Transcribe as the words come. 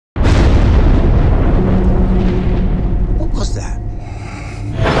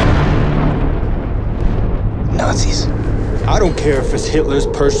don't care if it's Hitler's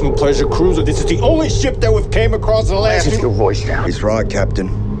personal pleasure cruiser. This is the only ship that we've came across in the last... Keep your voice down. He's right,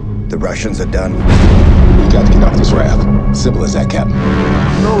 Captain. The Russians are done. We got to get off this raft. Simple as that, Captain.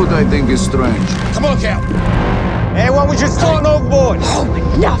 You know what I think is strange? Come on, Cap. Hey, why don't we just throw it overboard?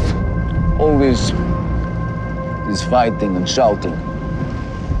 Oh, enough! All this fighting and shouting.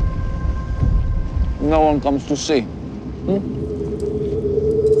 No one comes to see.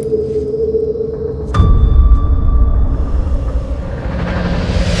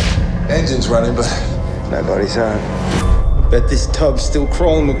 Engine's running, but Nobody's home. Bet this tub's still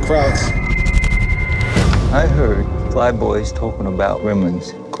crawling with crowds. I heard flyboys talking about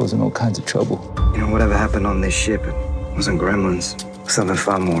gremlins causing all kinds of trouble. You know, whatever happened on this ship, it wasn't gremlins. Something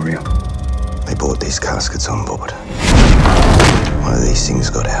far more real. They brought these caskets on board. One of these things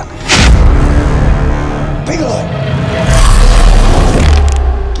got out. Bigelow!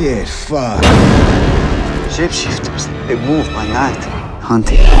 Get fucked. Shapeshifters. They move by night,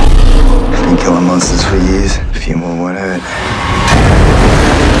 hunting. Been killing monsters for years. A few more won't hurt.